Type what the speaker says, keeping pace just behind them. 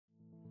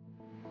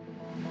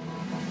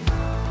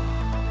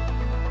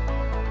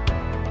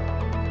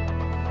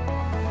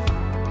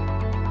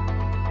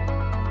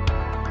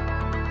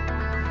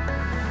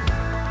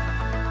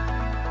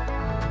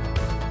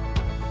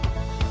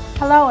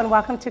Hello and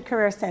welcome to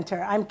Career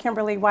Center. I'm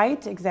Kimberly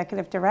White,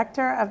 Executive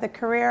Director of the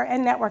Career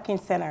and Networking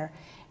Center,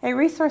 a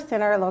resource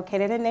center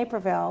located in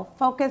Naperville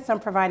focused on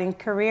providing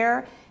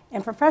career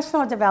and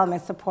professional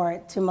development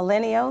support to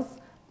millennials,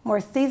 more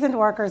seasoned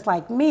workers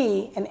like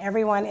me, and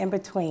everyone in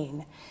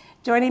between.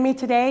 Joining me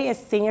today is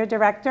Senior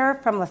Director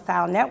from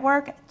LaSalle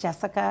Network,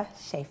 Jessica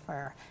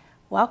Schaefer.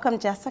 Welcome,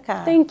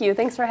 Jessica. Thank you.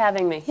 Thanks for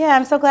having me. Yeah,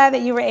 I'm so glad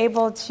that you were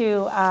able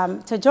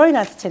to join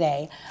us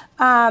today.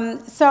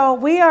 So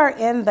we are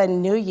in the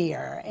new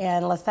year,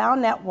 and LaSalle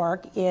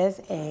Network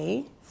is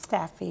a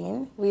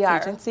staffing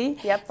agency.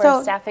 Yep,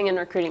 we're a staffing and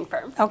recruiting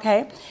firm.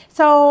 Okay.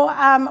 So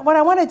what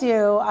I want to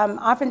do,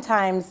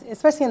 oftentimes,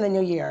 especially in the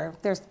new year,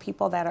 there's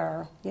people that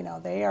are,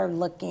 they are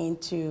looking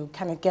to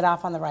kind of get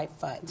off on the right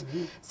foot.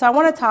 Mm-hmm. So I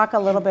want to talk a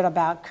little bit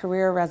about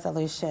career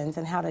resolutions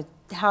and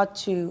how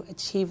to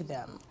achieve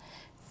them.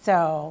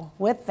 So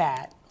with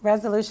that,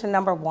 resolution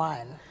number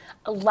one.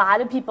 A lot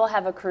of people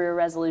have a career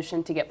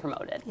resolution to get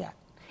promoted. Yeah.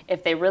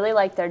 If they really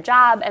like their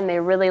job and they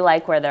really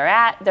like where they're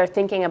at, they're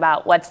thinking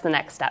about what's the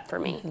next step for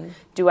me. Mm-hmm.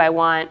 Do I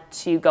want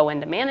to go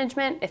into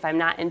management? If I'm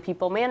not in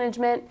people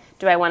management,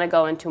 do I want to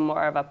go into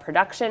more of a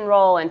production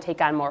role and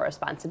take on more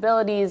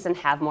responsibilities and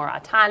have more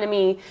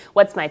autonomy?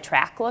 What's my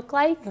track look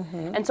like?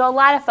 Mm-hmm. And so a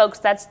lot of folks,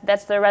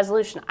 that's their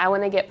resolution. I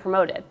want to get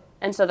promoted.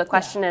 And so the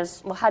question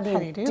is, well, how do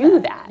you do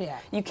that? Yeah.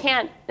 You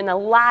can't, in a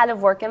lot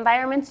of work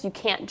environments, you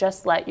can't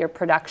just let your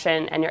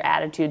production and your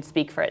attitude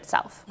speak for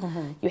itself.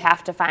 Mm-hmm. You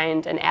have to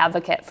find an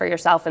advocate for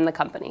yourself in the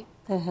company.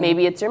 Mm-hmm.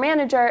 Maybe it's your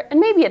manager, and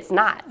maybe it's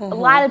not. Mm-hmm. A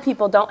lot of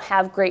people don't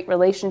have great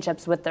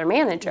relationships with their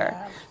manager.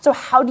 Yeah. So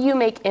how do you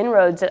make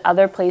inroads at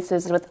other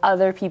places with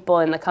other people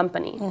in the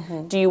company?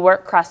 Mm-hmm. Do you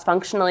work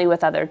cross-functionally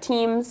with other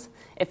teams?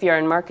 If you're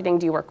in marketing,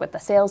 do you work with the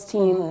sales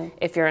team? Mm-hmm.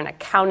 If you're in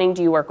accounting,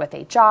 do you work with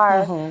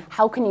HR? Mm-hmm.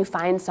 How can you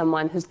find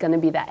someone who's going to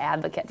be that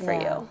advocate for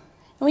you?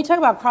 When we talk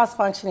about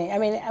cross-functioning, I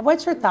mean,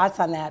 what's your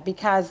thoughts on that?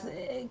 Because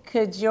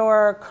could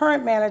your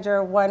current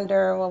manager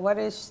wonder, well, what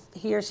is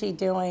he or she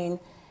doing,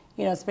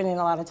 spending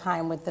a lot of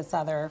time with this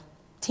other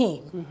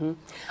team? Mm-hmm.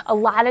 A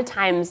lot of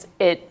times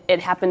it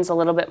happens a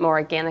little bit more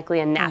organically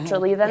and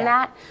naturally than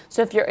that.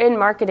 So if you're in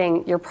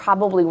marketing, you're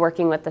probably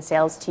working with the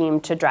sales team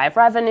to drive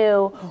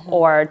revenue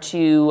or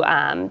to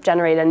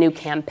generate a new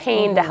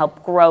campaign to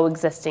help grow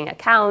existing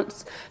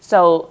accounts.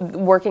 So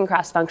working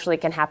cross-functionally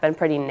can happen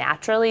pretty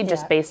naturally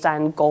just based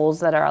on goals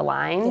that are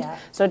aligned. Yeah.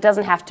 So it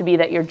doesn't have to be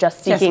that you're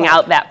just seeking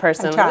out that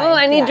person. Oh,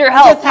 I need your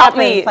help. Help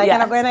me. Like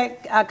I'm in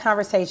a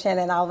conversation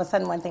and all of a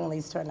sudden one thing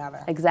leads to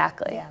another.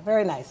 Exactly. Yeah,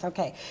 very nice.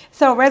 Okay.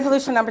 So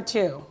resolution number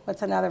two,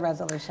 what's another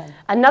resolution?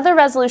 Another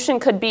resolution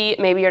could be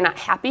maybe you're not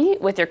happy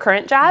with your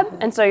current job,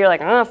 and so you're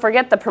like, oh,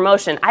 forget the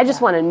promotion. I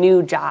just want a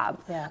new job.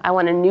 Yeah. I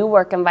want a new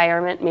work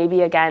environment.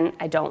 Maybe, again,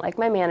 I don't like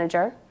my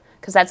manager,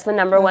 because that's the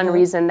number one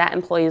reason that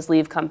employees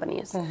leave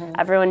companies.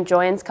 Everyone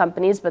joins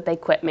companies, but they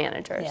quit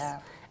managers. Yeah.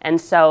 And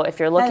so if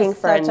you're looking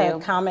for such a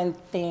common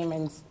theme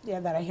and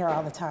that I hear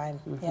all the time.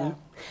 Yeah.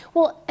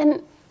 Well,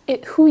 and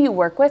who you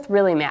work with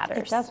really matters.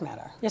 It does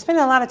matter. You're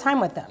spending a lot of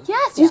time with them.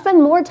 Yes, you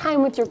spend more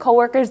time with your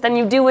coworkers than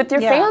you do with your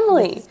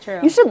family. This is true.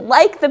 You should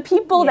like the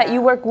people that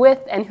you work with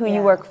and who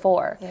you work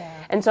for. Yeah.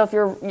 And so if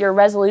your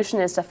resolution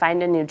is to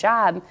find a new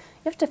job, you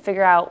have to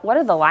figure out what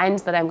are the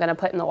lines that I'm going to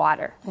put in the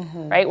water,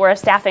 right? We're a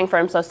staffing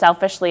firm, so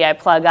selfishly I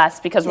plug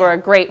us because we're a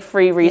great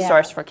free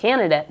resource for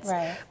candidates.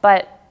 Right.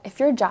 But if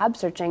you're job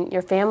searching,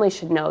 your family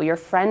should know, your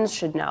friends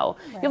should know.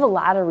 Right. You have a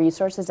lot of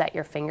resources at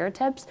your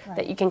fingertips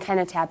that you can kind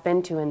of tap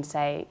into and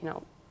say,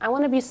 I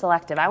want to be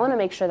selective. I want to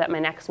make sure that my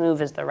next move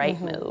is the right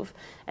move.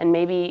 And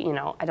maybe,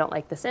 I don't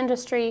like this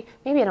industry.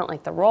 Maybe I don't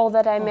like the role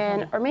that I'm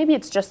in. Or maybe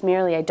it's just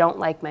merely I don't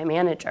like my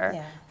manager.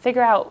 Yeah.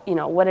 Figure out,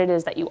 what it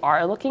is that you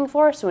are looking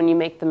for so when you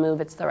make the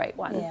move, it's the right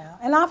one. Yeah,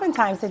 and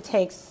oftentimes it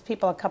takes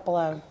people a couple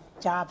of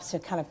jobs to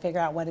kind of figure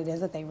out what it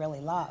is that they really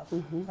love.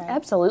 Right?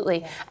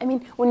 Absolutely. Yeah. I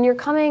mean, when you're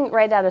coming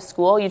right out of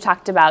school, you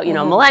talked about,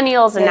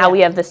 millennials, and now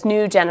we have this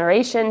new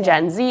generation,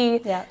 Gen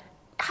Z. Yeah.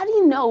 How do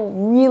you know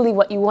really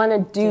what you want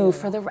to do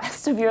for the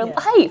rest of your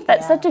life?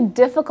 That's such a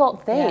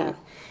difficult thing. Yeah.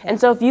 And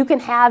so if you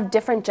can have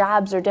different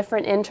jobs or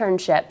different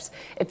internships,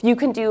 if you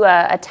can do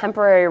a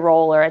temporary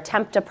role or a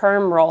temp to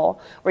perm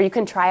role where you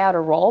can try out a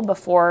role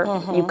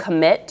before you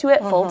commit to it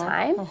full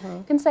time,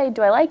 you can say,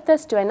 do I like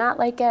this? Do I not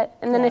like it?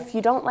 And then if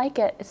you don't like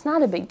it, it's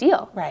not a big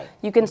deal. Right.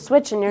 You can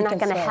switch and you're not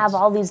going to have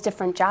all these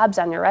different jobs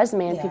on your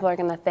resume and people are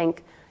going to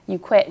think you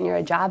quit and you're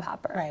a job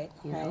hopper. Right,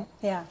 right,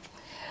 yeah.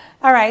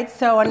 All right,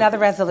 so another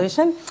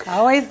resolution. It's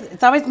always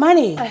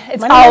money.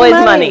 It's always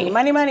money.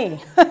 Money.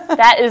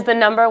 That is the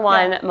number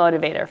one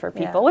motivator for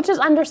people, which is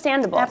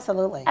understandable.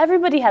 Absolutely.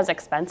 Everybody has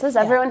expenses.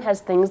 Everyone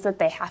has things that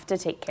they have to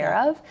take care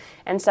of.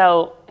 And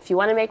so if you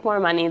want to make more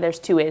money, there's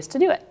two ways to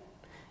do it.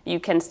 You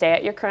can stay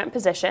at your current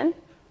position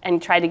and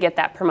try to get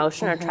that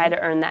promotion or try to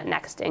earn that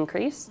next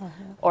increase.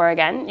 Or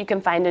again, you can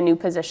find a new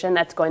position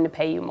that's going to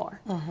pay you more.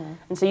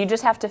 And so you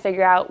just have to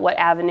figure out what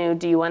avenue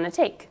do you want to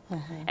take.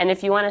 And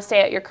if you want to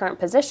stay at your current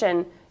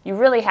position, you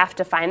really have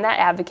to find that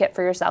advocate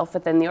for yourself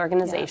within the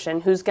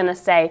organization who's going to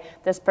say,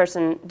 this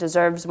person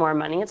deserves more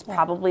money. It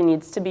probably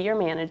needs to be your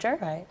manager.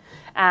 Right.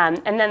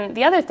 And then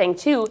the other thing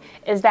too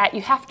is that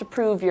you have to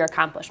prove your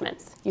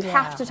accomplishments. You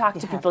have to talk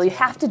to people. You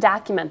have to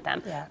document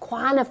them.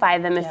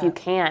 Quantify them if you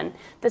can.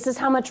 This is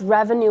how much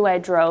revenue I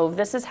drove.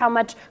 This is how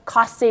much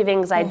cost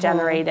savings I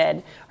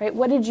generated. Right?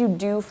 What did you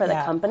do for the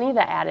company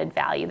that added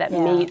value, that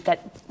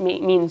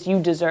means you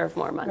deserve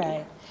more money?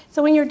 Right.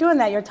 So when you're doing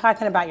that, you're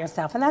talking about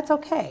yourself, and that's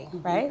okay,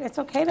 right? It's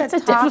okay to It's a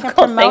talk and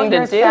difficult promote thing to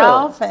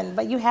yourself, do.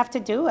 but you have to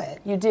do it.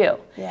 You do.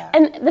 Yeah.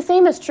 And the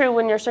same is true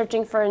when you're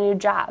searching for a new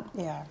job.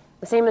 Yeah.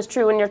 The same is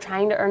true when you're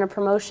trying to earn a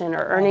promotion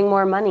or earning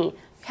more money.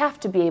 You have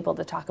to be able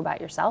to talk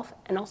about yourself,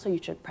 and also you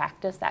should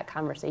practice that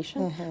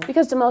conversation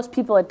because to most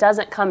people it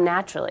doesn't come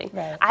naturally.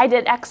 Right. I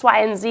did X, Y,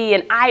 and Z,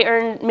 and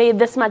I made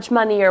this much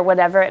money or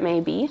whatever it may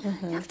be.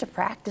 You have to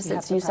practice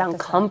it so you sound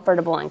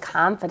comfortable and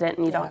confident,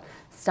 and you don't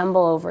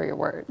stumble over your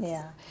words.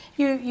 Yeah.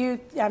 You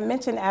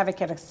mentioned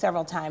advocate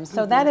several times.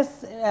 So that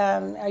is,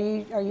 are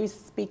you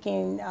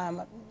speaking,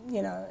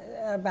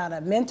 about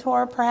a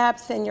mentor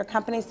perhaps in your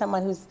company,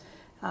 someone who's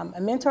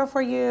a mentor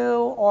for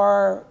you,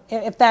 or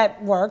if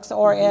that works,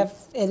 or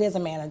if it is a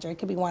manager, it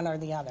could be one or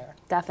the other.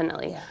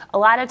 Definitely. Yeah. A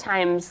lot of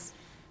times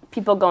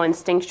people go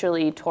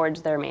instinctually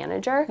towards their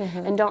manager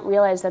and don't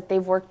realize that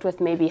they've worked with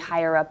maybe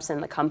higher ups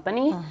in the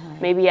company,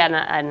 maybe on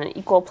an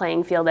equal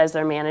playing field as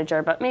their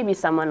manager, but maybe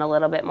someone a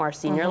little bit more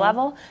senior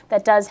level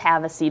that does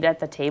have a seat at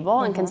the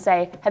table and can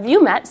say, have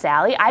you met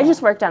Sally? I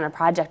just worked on a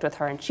project with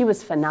her and she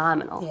was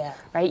phenomenal.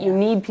 Right? You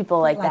need people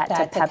like that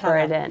to pepper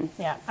it in.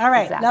 Yeah. All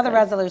right. Exactly. Another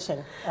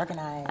resolution,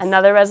 organize.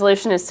 Another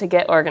resolution is to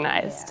get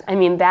organized. I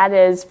mean, that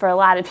is, for a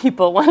lot of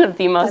people, one of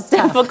the most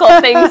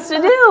difficult things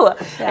to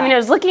do. I mean, I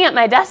was looking at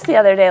my desk the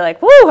other day like,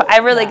 woo, I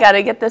really got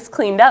to get this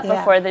cleaned up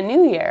before the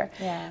new year.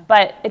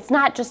 But it's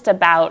not just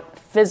about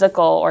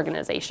physical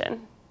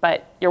organization,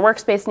 but your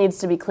workspace needs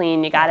to be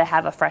clean. You got to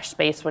have a fresh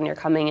space when you're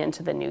coming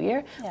into the new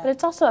year. But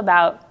it's also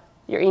about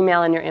your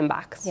email and your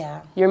inbox,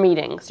 your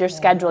meetings, your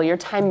schedule, your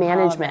time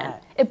management.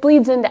 It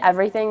bleeds into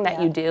everything that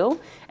you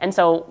do. And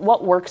so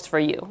what works for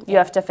you? You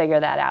have to figure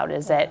that out.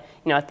 Is it,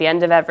 at the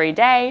end of every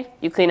day,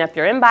 you clean up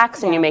your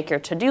inbox and you make your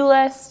to-do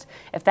list?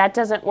 If that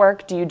doesn't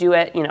work, do you do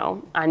it,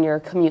 on your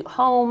commute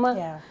home?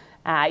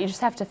 You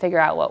just have to figure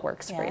out what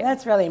works for you.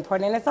 That's really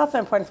important. And it's also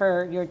important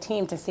for your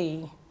team to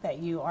see that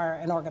you are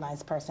an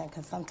organized person,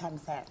 because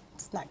sometimes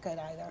that's not good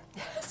either.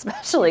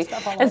 Especially,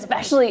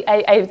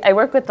 I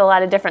work with a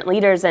lot of different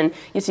leaders, and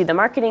you see the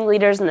marketing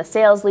leaders and the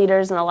sales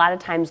leaders, and a lot of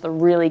times the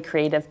really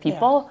creative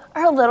people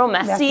are a little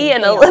messy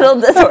and a little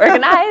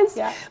disorganized.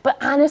 But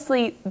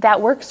honestly, that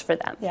works for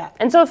them.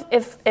 And so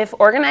if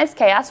organized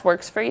chaos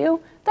works for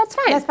you, that's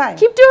fine. That's fine.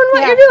 Keep doing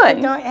what you're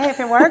doing. Hey, if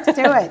it works,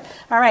 do it.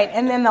 All right.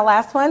 And then the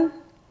last one,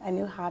 a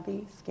new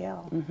hobby,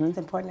 skill. It's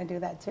important to do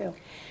that too.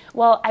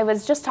 Well, I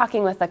was just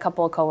talking with a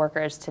couple of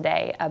coworkers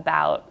today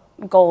about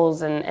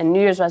goals and New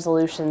Year's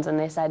resolutions, and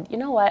they said, you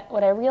know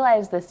what I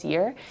realized this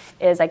year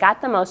is I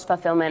got the most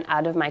fulfillment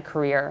out of my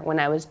career when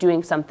I was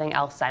doing something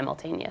else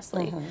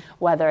simultaneously,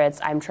 whether it's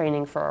I'm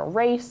training for a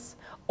race,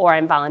 or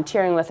I'm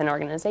volunteering with an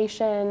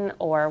organization,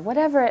 or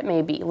whatever it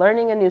may be,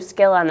 learning a new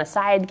skill on the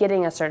side,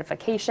 getting a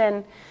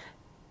certification.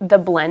 The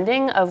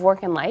blending of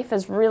work and life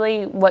is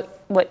really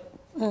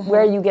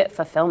where you get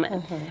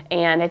fulfillment.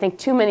 And I think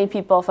too many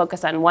people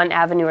focus on one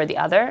avenue or the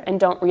other and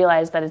don't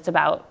realize that it's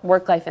about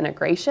work-life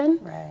integration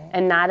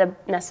and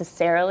not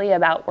necessarily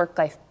about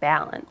work-life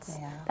balance.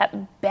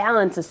 That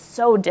balance is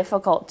so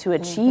difficult to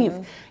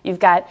achieve. You've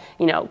got,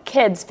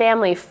 kids,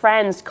 family,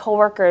 friends,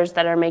 coworkers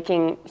that are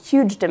making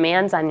huge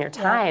demands on your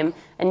time,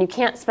 and you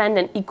can't spend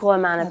an equal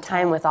amount of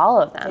time with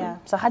all of them.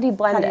 So how do you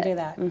blend it? How do you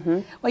do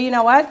that? Well, you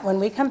know what? When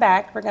we come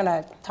back, we're going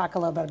to talk a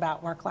little bit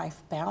about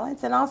work-life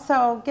balance and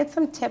also get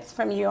some tips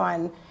from you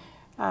on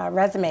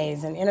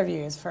resumes and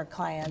interviews for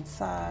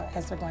clients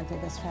as they're going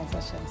through this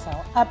transition. So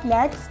up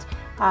next,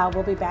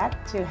 we'll be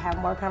back to have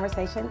more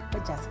conversation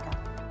with Jessica.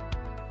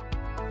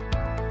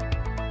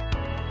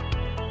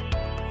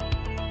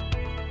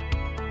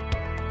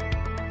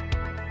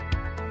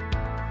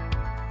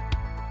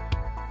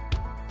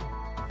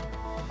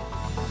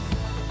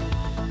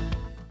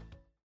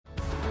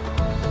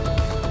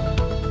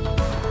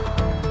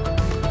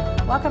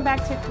 Welcome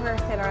back to Career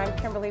Center. I'm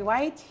Kimberly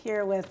White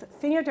here with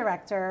Senior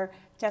Director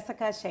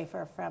Jessica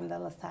Schaefer from the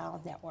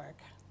LaSalle Network.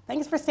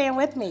 Thanks for staying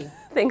with me.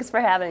 Thanks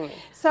for having me.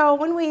 So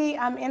when we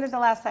ended the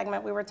last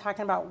segment, we were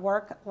talking about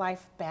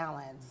work-life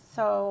balance.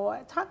 So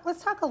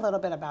let's talk a little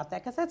bit about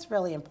that, because that's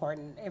really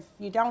important. If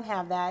you don't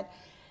have that,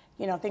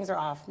 things are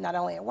off, not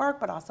only at work,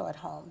 but also at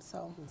home.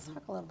 So let's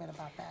talk a little bit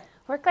about that.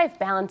 Work-life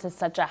balance is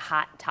such a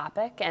hot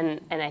topic,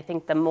 and I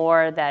think the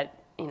more that,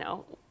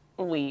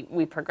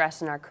 we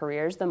progress in our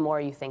careers, the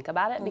more you think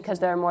about it, because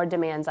there are more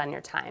demands on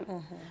your time.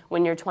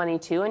 When you're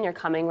 22 and you're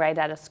coming right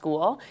out of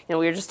school, we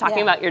were just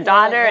talking about your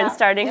daughter and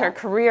starting her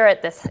career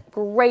at this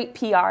great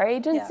PR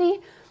agency.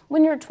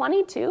 When you're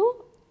 22,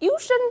 you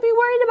shouldn't be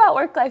worried about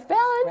work-life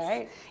balance.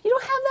 Right. You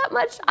don't have that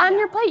much on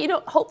your plate. You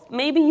don't hope,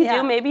 maybe you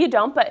do, maybe you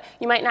don't, but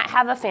you might not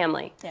have a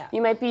family. Yeah.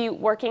 You might be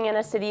working in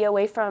a city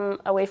away from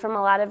a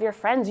lot of your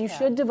friends. You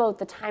should devote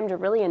the time to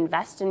really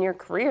invest in your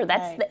career.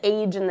 That's the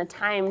age and the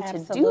time to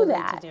do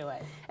that. To do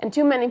it. And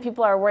too many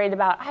people are worried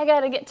about, I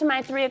got to get to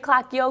my 3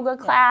 o'clock yoga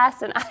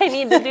class, and I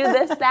need to do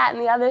this, that,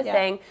 and the other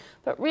thing.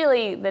 But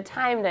really, the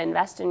time to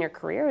invest in your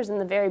career is in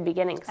the very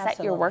beginning.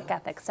 Set your work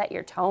ethic, set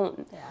your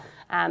tone. Yeah.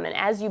 And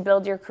as you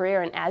build your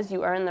career and as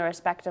you earn the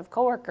respect of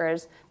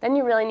coworkers, then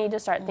you really need to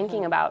start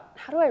thinking about,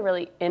 how do I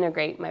really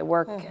integrate my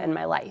work and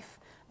my life?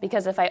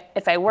 Because if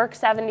I work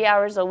 70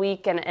 hours a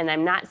week and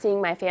I'm not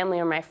seeing my family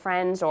or my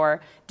friends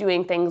or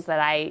doing things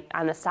that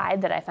on the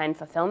side that I find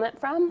fulfillment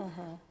from,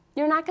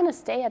 you're not going to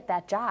stay at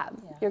that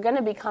job. You're going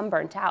to become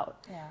burnt out.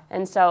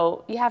 And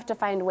so you have to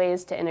find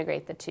ways to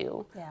integrate the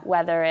two,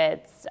 whether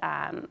it's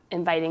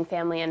inviting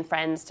family and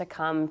friends to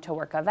come to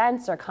work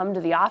events or come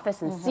to the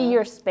office and see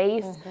your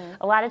space.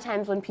 A lot of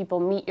times when people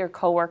meet your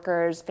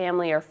coworkers,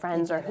 family or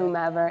friends or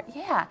whomever,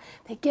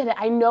 they get it.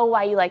 I know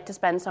why you like to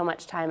spend so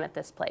much time at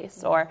this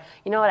place. Or,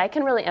 you know what, I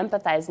can really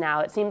empathize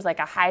now. It seems like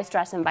a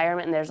high-stress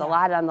environment and there's a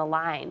lot on the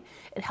line.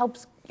 It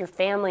helps your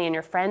family and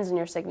your friends and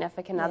your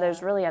significant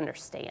others really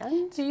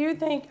understand. Do you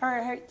think,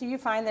 or do you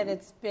find that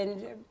it's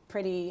been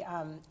pretty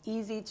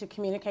easy to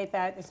communicate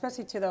that,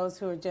 especially to those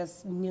who are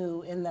just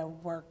new in the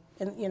work,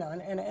 in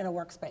a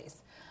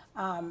workspace,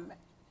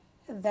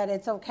 that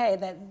it's okay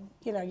that,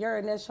 your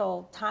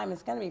initial time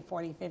is going to be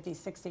 40, 50,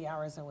 60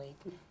 hours a week?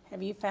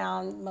 Have you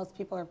found most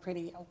people are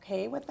pretty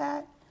okay with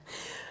that?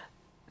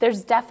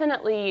 There's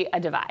definitely a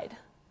divide.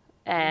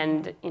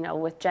 And,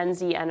 with Gen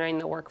Z entering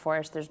the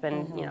workforce, there's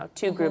been,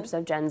 2 groups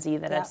of Gen Z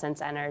that have since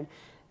entered.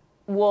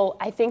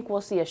 I think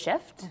we'll see a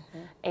shift,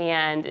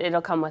 and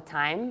it'll come with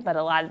time. But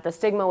a lot of the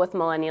stigma with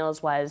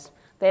millennials was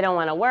they don't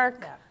want to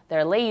work,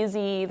 they're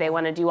lazy, they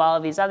want to do all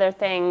of these other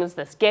things,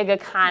 this gig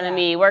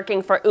economy,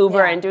 working for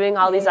Uber and doing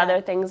all these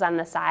other things on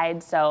the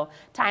side. So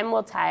time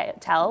will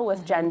tell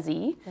with Gen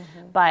Z,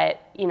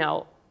 but,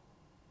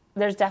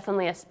 there's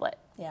definitely a split.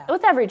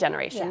 With every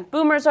generation.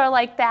 Boomers are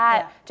like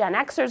that, Gen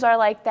Xers are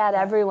like that,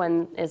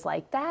 everyone is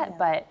like that,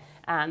 but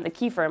the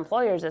key for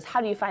employers is, how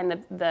do you find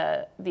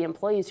the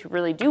employees who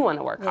really do want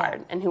to work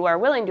hard and who are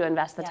willing to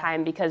invest the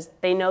time because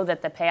they know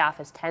that the payoff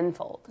is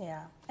tenfold.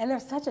 And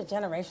there's such a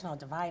generational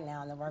divide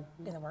now in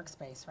the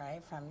workspace,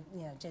 right? From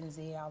Gen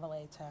Z all the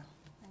way to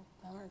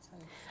boomers.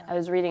 I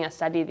was reading a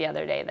study the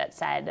other day that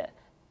said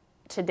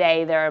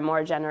today there are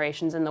more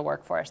generations in the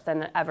workforce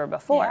than ever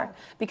before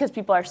because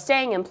people are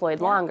staying employed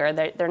longer.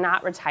 They're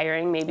not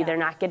retiring. Maybe they're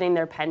not getting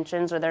their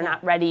pensions or they're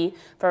not ready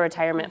for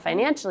retirement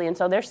financially. And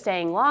so they're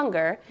staying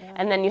longer.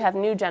 And then you have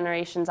new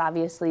generations,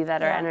 obviously,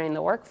 that are entering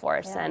the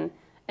workforce. And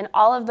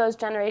all of those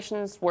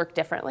generations work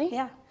differently.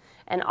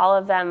 And all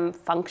of them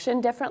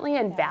function differently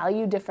and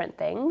value different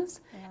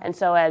things. And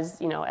so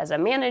as a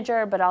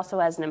manager, but also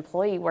as an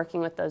employee working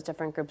with those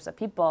different groups of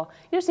people,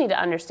 you just need to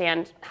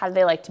understand, how do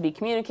they like to be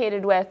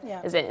communicated with?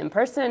 Is it in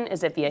person?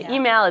 Is it via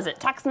email? Is it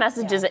text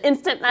message? Is it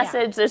instant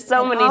message? There's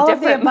so many different all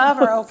of the above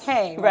are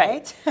okay,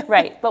 right?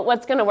 Right. But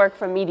what's going to work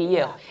from me to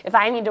you? If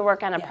I need to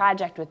work on a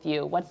project with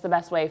you, what's the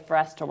best way for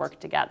us to work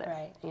together?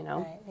 Right.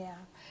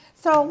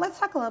 So let's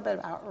talk a little bit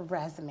about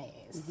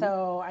resumes.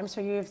 So I'm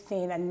sure you've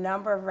seen a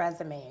number of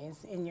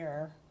resumes in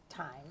your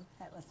time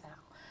at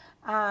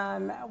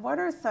LaSalle. What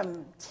are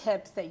some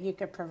tips that you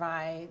could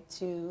provide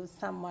to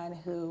someone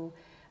who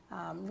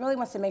really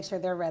wants to make sure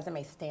their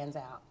resume stands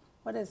out?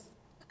 What is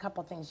a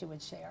couple things you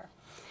would share?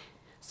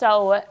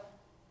 So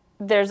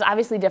there's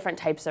obviously different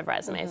types of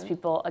resumes.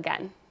 People,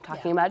 again,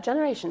 talking about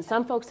generations.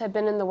 Some folks have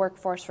been in the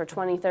workforce for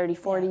 20, 30,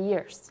 40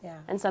 years,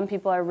 and some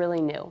people are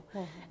really new.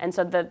 And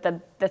so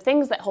the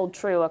things that hold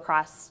true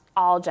across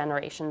all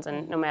generations,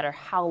 and no matter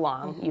how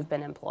long you've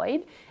been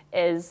employed,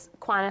 is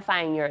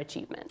quantifying your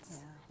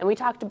achievements. And we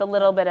talked a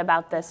little bit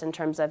about this in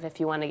terms of if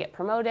you want to get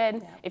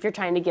promoted, if you're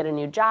trying to get a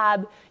new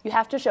job, you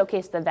have to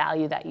showcase the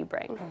value that you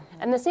bring.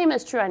 And the same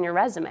is true on your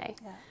resume.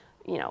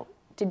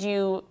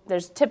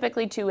 There's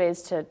typically 2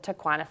 ways to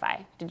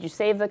quantify. Did you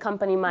save the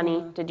company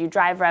money? Did you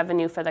drive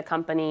revenue for the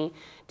company?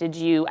 Did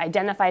you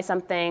identify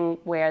something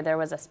where there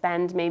was a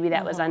spend maybe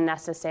that was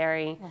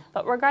unnecessary?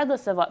 But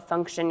regardless of what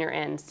function you're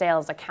in,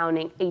 sales,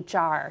 accounting,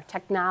 HR,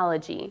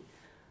 technology,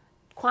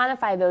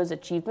 quantify those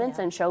achievements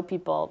and show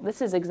people,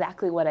 this is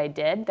exactly what I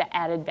did that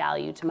added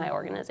value to my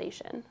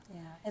organization.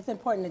 It's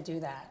important to do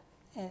that.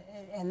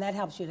 And that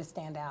helps you to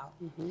stand out.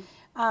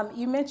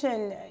 You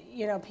mentioned,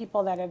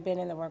 people that have been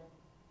in the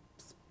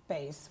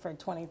workplace for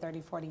 20,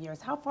 30, 40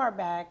 years. How far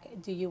back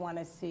do you want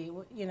to see,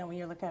 when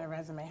you're looking at a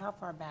resume, how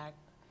far back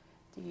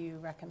do you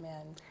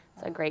recommend?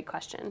 That's a great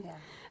question.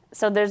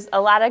 So there's a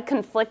lot of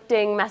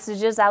conflicting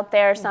messages out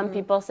there. Some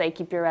people say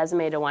keep your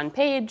resume to 1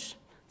 page.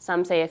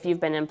 Some say if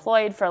you've been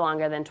employed for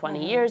longer than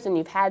 20 years and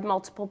you've had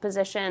multiple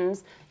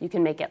positions, you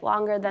can make it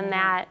longer than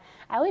that.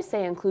 I always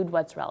say include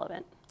what's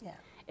relevant.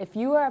 If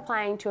you are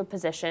applying to a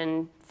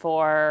position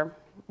for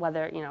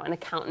whether, an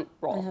accountant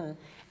role,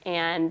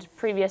 and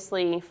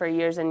previously for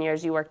years and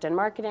years you worked in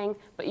marketing,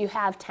 but you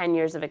have 10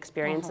 years of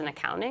experience in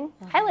accounting,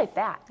 highlight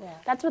that. Yeah.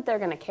 That's what they're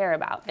going to care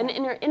about. And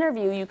in your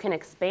interview, you can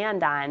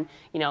expand on,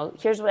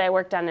 here's what I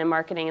worked on in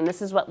marketing, and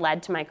this is what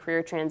led to my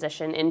career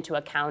transition into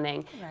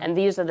accounting, and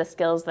these are the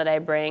skills that I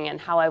bring and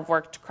how I've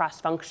worked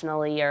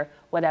cross-functionally or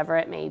whatever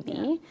it may be.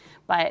 Yeah.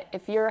 But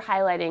if you're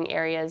highlighting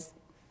areas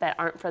that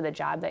aren't for the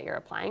job that you're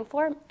applying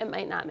for, it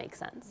might not make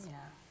sense. Yeah.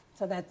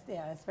 So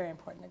that's very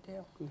important to do,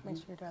 to make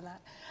sure you're doing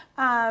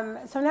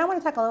that. So now I want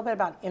to talk a little bit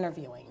about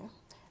interviewing.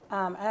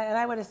 And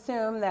I would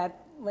assume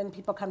that when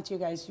people come to you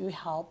guys, you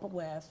help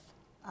with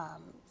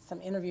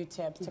some interview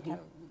tips to kind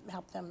of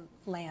help them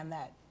land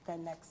that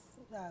next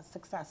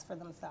success for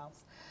themselves.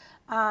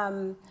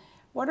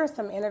 What are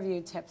some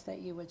interview tips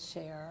that you would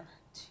share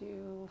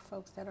to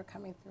folks that are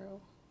coming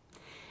through?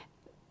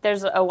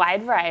 There's a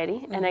wide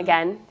variety, and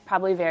again,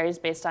 probably varies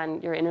based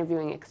on your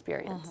interviewing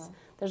experience.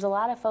 There's a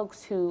lot of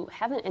folks who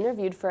haven't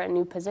interviewed for a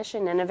new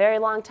position in a very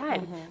long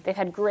time. They've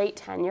had great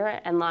tenure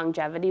and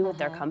longevity with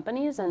their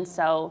companies, and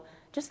so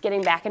just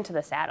getting back into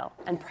the saddle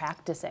and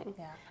practicing.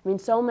 Yeah. I mean,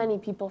 so many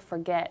people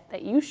forget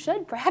that you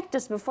should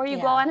practice before you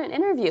go on an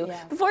interview,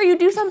 before you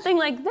do something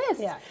like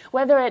this.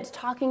 Whether it's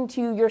talking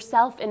to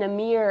yourself in a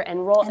mirror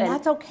and roll. And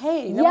that's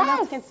okay. No one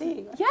else can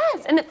see.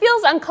 Yes, and it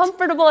feels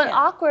uncomfortable and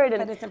awkward,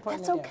 and but it's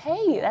important that's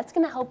okay. That's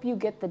going to help you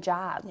get the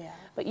job.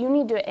 But you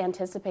need to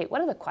anticipate,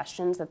 what are the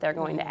questions that they're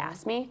going to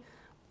ask me?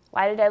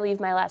 Why did I leave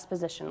my last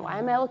position? Why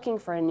am I looking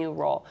for a new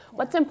role?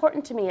 What's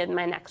important to me in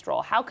my next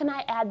role? How can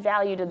I add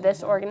value to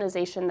this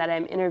organization that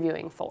I'm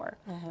interviewing for?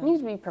 You need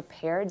to be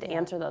prepared to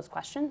answer those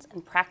questions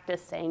and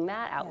practice saying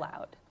that out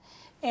loud.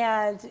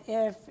 And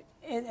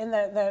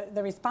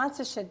the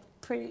responses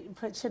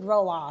should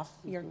roll off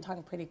your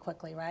tongue pretty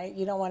quickly, right?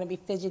 You don't want to be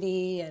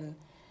fidgety and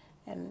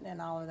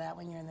all of that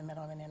when you're in the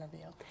middle of an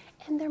interview.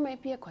 And there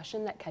might be a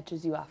question that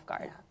catches you off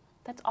guard.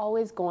 That's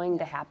always going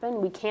to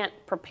happen. We can't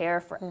prepare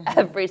for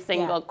every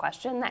single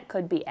question that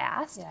could be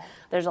asked.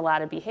 There's a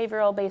lot of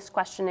behavioral-based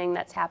questioning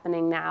that's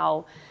happening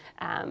now.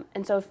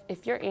 And so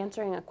if you're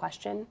answering a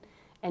question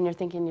and you're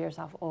thinking to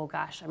yourself, oh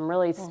gosh, I'm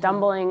really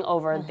stumbling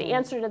over the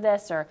answer to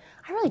this, or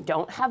I really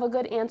don't have a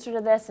good answer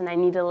to this and I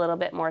need a little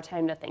bit more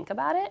time to think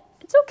about it,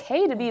 it's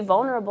okay to be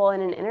vulnerable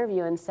in an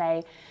interview and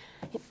say,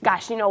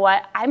 gosh, you know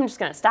what, I'm just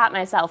going to stop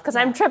myself because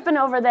I'm tripping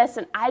over this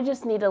and I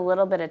just need a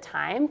little bit of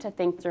time to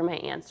think through my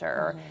answer.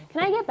 Or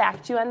can I get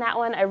back to you on that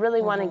one? I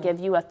really want to give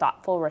you a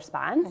thoughtful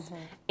response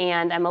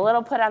and I'm a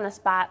little put on the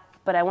spot,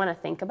 but I want to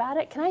think about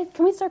it.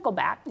 Can we circle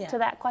back to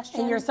that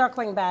question? And you're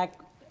circling back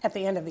at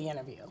the end of the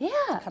interview.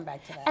 To come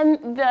back to that.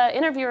 And the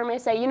interviewer may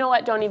say, you know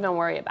what, don't even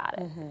worry about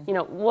it.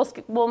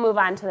 We'll move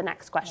on to the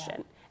next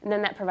question. And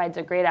then that provides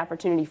a great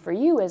opportunity for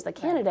you as the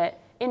candidate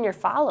in your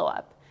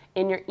follow-up,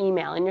 in your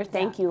email, in your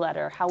thank you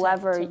letter,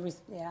 however,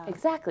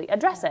 exactly,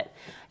 address it.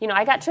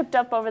 I got tripped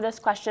up over this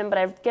question, but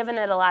I've given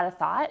it a lot of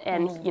thought,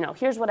 and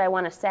here's what I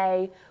want to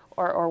say,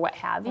 or what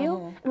have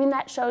you. I mean,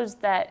 that shows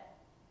that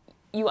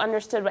you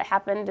understood what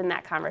happened in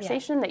that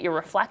conversation, that you're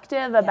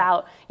reflective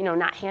about,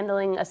 not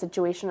handling a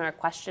situation or a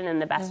question in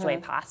the best way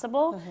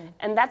possible,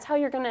 and that's how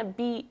you're going to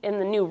be in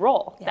the new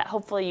role that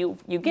hopefully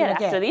you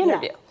get after the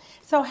interview.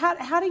 So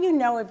how do you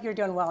know if you're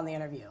doing well in the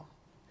interview?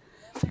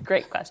 That's a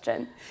great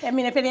question. I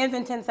mean, if it ends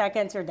in 10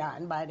 seconds, you're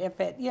done. But if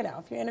if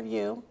you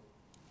interview.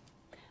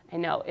 I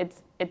know.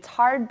 It's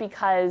hard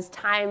because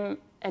time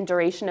and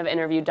duration of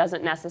interview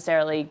doesn't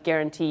necessarily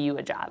guarantee you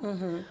a job.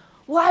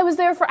 Well, I was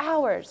there for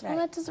hours. Well,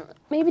 that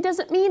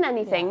doesn't mean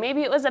anything.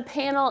 Maybe it was a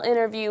panel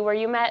interview where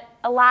you met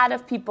a lot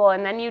of people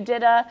and then you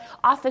did a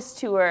office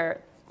tour.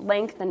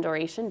 Length and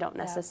duration don't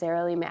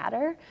necessarily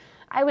matter.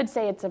 I would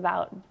say it's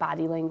about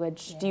body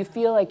language. Do you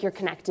feel like you're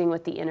connecting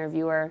with the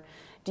interviewer?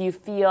 Do you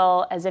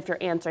feel as if you're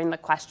answering the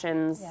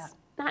questions,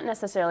 not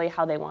necessarily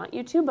how they want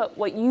you to, but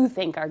what you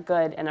think are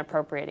good and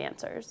appropriate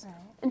answers?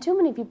 And too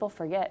many people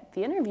forget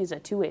the interview's a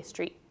two-way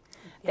street.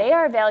 They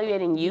are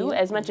evaluating you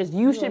as much as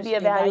you should be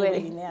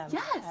evaluating them.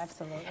 Yes,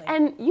 absolutely.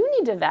 And you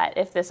need to vet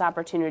if this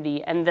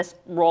opportunity and this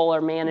role or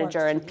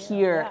manager and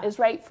peer is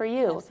right for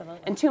you. Absolutely.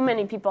 And too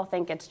many people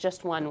think it's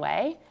just one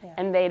way,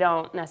 and they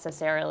don't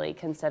necessarily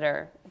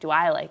consider, do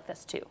I like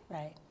this too?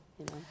 Right.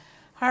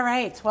 All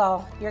right,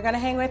 well, you're going to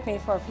hang with me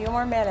for a few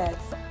more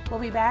minutes. We'll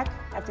be back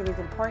after these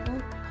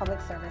important public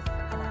service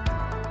announcements.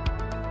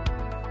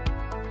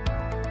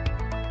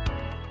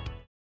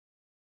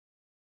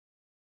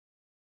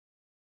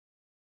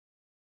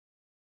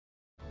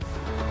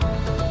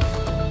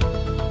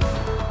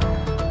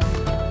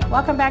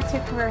 Welcome back to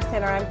Career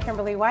Center. I'm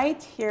Kimberly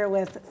White here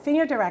with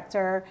Senior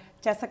Director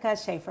Jessica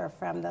Schaefer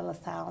from the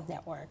LaSalle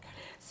Network.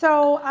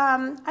 So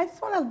I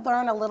just want to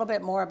learn a little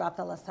bit more about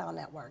the LaSalle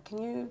Network.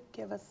 Can you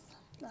give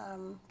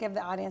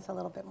the audience a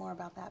little bit more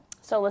about that?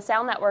 So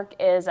LaSalle Network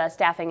is a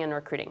staffing and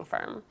recruiting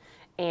firm,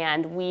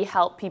 and we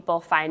help people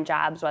find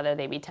jobs, whether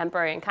they be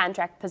temporary and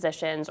contract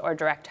positions or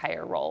direct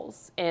hire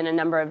roles in a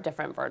number of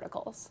different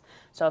verticals.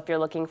 So if you're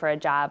looking for a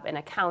job in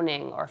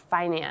accounting or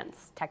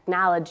finance,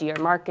 technology or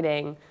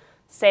marketing,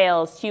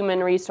 sales,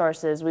 human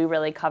resources. We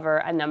really cover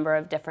a number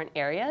of different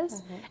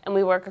areas, and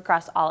we work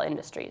across all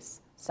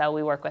industries. So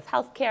we work with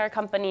healthcare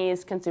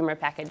companies, consumer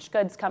packaged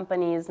goods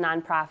companies,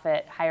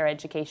 nonprofit, higher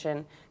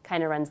education,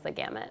 kind of runs the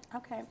gamut.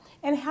 Okay.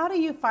 And how do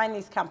you find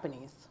these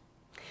companies?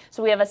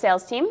 So we have a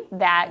sales team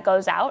that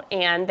goes out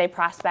and they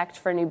prospect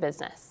for new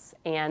business.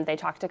 And they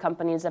talk to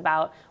companies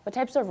about what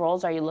types of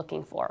roles are you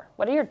looking for?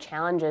 What are your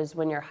challenges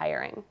when you're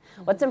hiring?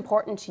 What's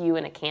important to you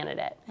in a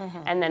candidate?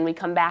 And then we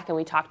come back and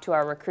we talk to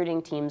our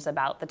recruiting teams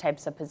about the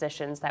types of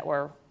positions that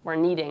we're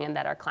needing and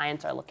that our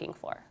clients are looking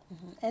for.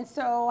 And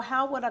so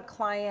how would a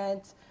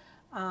client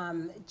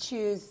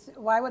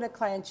why would a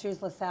client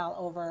choose LaSalle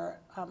over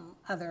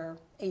other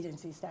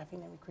agency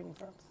staffing and recruiting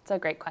firms? It's a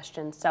great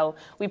question. So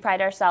we pride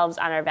ourselves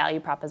on our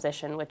value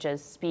proposition, which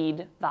is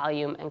speed,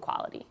 volume, and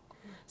quality.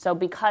 So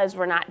because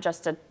we're not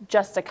just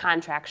a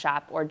contract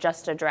shop or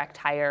just a direct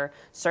hire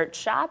search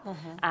shop,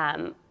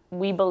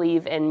 we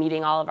believe in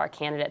meeting all of our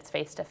candidates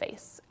face to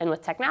face. And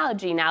with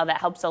technology now, that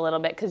helps a little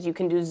bit because you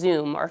can do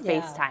Zoom or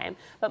FaceTime.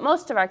 But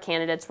most of our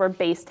candidates were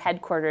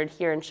headquartered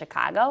here in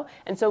Chicago,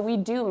 and so we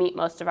do meet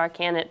most of our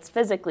candidates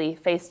physically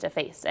face to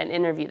face and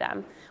interview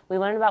them. We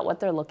learn about what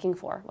they're looking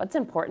for, what's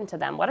important to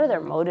them, what are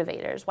their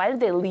motivators, why did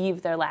they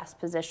leave their last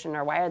position,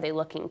 or why are they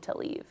looking to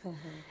leave?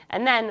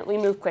 And then we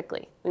move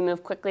quickly. We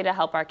move quickly to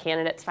help our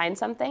candidates find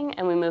something,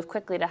 and we move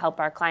quickly to help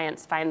our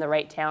clients find the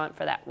right talent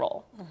for that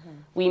role.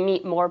 We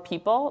meet more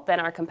people than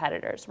our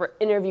competitors. We're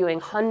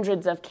interviewing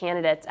hundreds of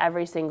candidates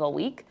every single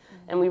week,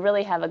 and we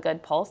really have a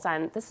good pulse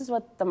on this is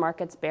what the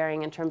market's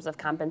bearing in terms of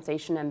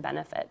compensation and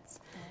benefits.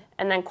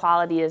 And then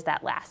quality is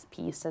that last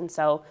piece. And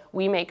so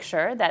we make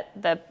sure that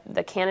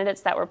the candidates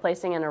that we're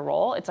placing in a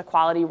role, it's a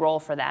quality role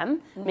for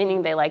them,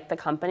 meaning they like the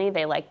company,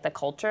 they like the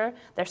culture,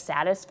 they're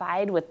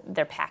satisfied with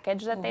their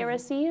package that they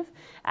receive,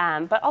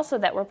 but also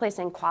that we're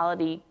placing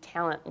quality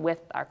talent with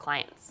our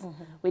clients.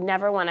 We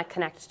never want to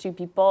connect two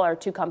people or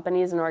two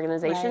companies and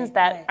organizations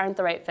that aren't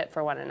the right fit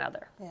for one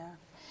another. Yeah.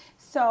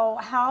 So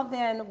how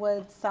then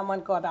would someone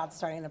go about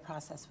starting the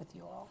process with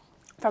you all?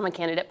 From a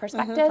candidate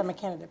perspective? From a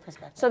candidate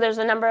perspective. So there's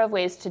a number of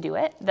ways to do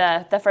it.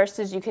 The first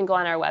is you can go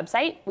on our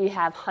website. We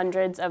have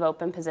hundreds of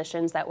open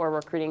positions that we're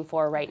recruiting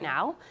for right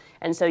now.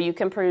 And so you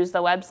can peruse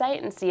the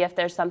website and see if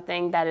there's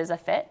something that is a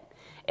fit.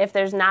 If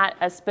there's not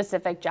a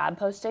specific job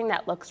posting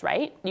that looks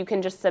right, you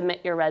can just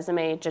submit your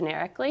resume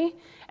generically,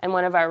 and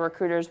one of our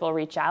recruiters will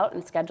reach out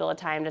and schedule a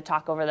time to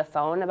talk over the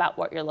phone about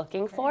what you're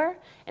looking for.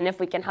 And if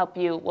we can help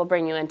you, we'll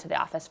bring you into the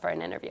office for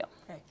an interview.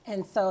 Great.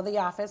 And so the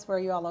office, where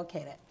are you all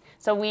located?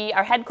 So we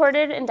are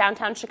headquartered in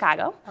downtown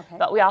Chicago,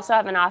 but we also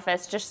have an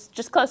office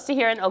just close to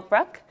here in Oak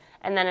Brook,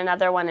 and then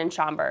another one in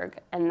Schaumburg.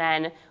 And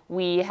then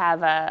we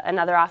have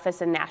another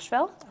office in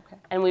Nashville,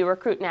 and we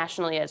recruit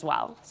nationally as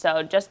well.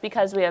 So just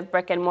because we have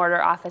brick and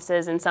mortar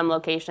offices in some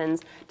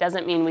locations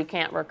doesn't mean we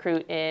can't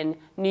recruit in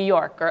New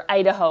York or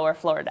Idaho or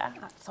Florida.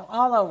 So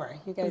all over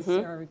you guys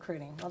are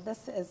recruiting. Well,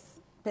 this has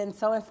been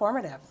so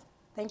informative.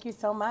 Thank you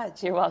so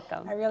much. You're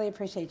welcome. I really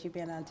appreciate you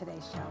being on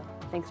today's show.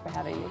 Thanks for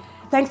having me.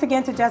 Thanks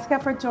again to Jessica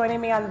for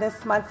joining me on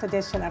this month's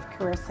edition of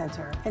Career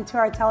Center. And to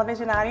our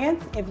television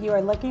audience, if you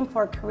are looking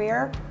for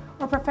career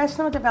or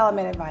professional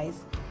development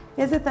advice,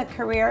 visit the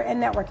Career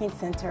and Networking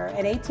Center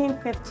at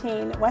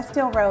 1815 West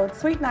Hill Road,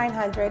 Suite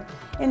 900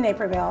 in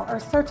Naperville, or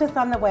search us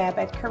on the web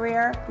at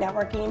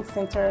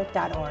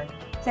careernetworkingcenter.org.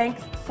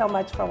 Thanks so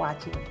much for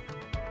watching.